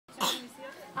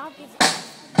I'll give it.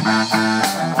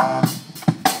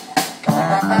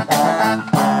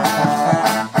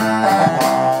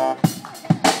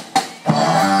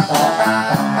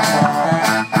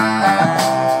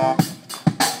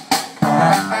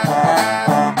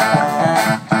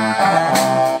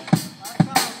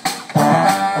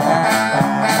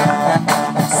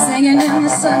 Singing in the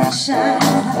sunshine,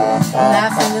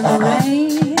 laughing in the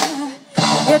rain,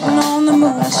 hitting on the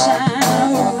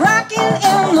moonshine, rocking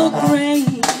in the grain.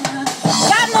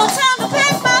 Got no time to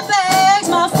pack my bags,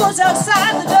 my foot's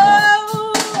outside the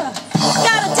door.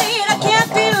 Got a date, I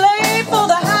can't be late for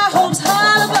the high hopes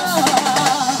high above.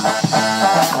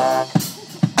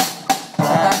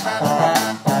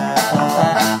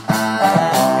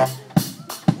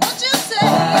 What you say?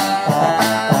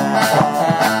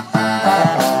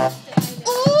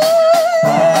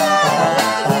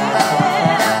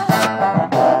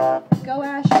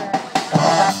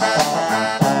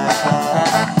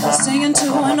 Singing to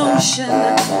an ocean,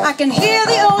 I can hear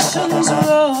the ocean's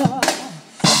roar.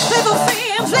 Play for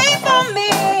free and play for me,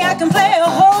 I can play a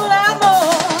whole lot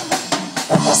more.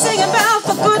 Singing about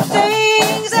the good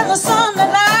things and the sun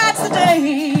that lights the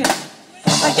day.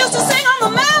 I used to sing on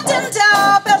the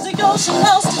mountaintop as the ocean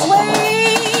lost its way.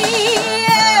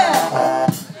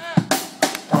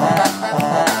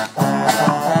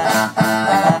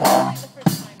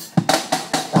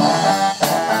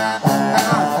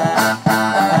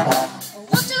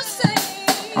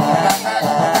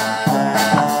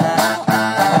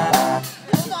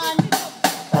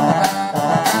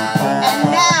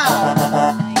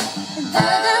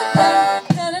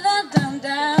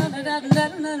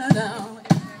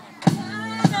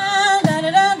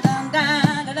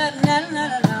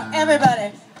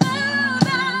 Everybody.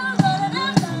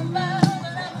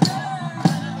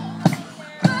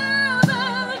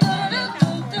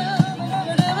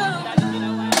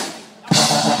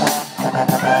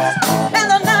 And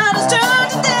the night has turned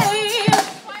to day.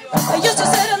 I used to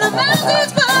sit in the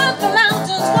mountains, but the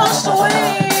mountains washed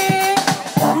away.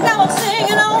 Now I'm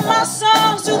singing all my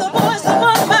songs to the boys that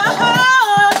won my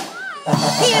heart.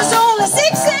 He is only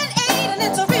 6 and 8, and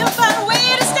it's a real fun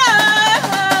way to start.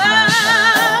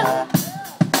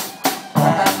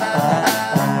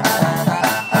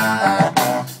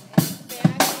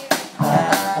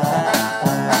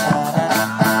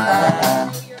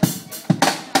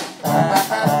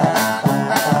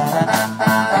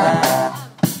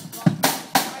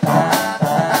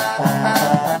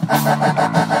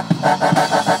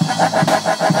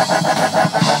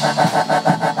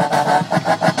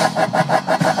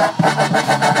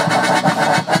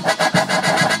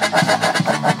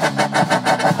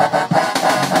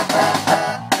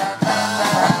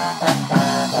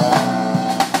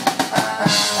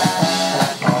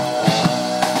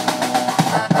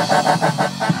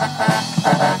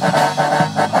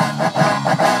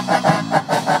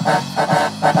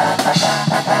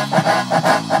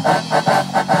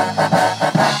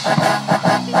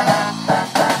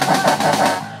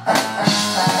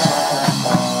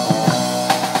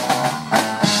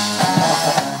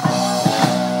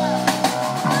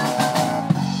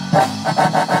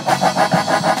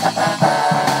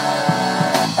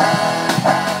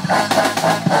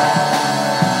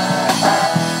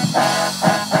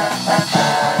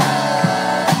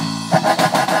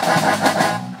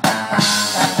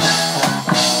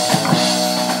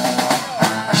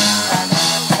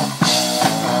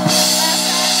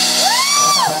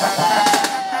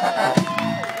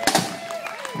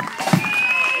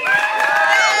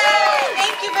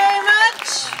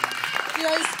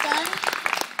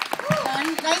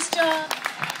 Nice job.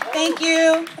 Thank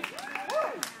you.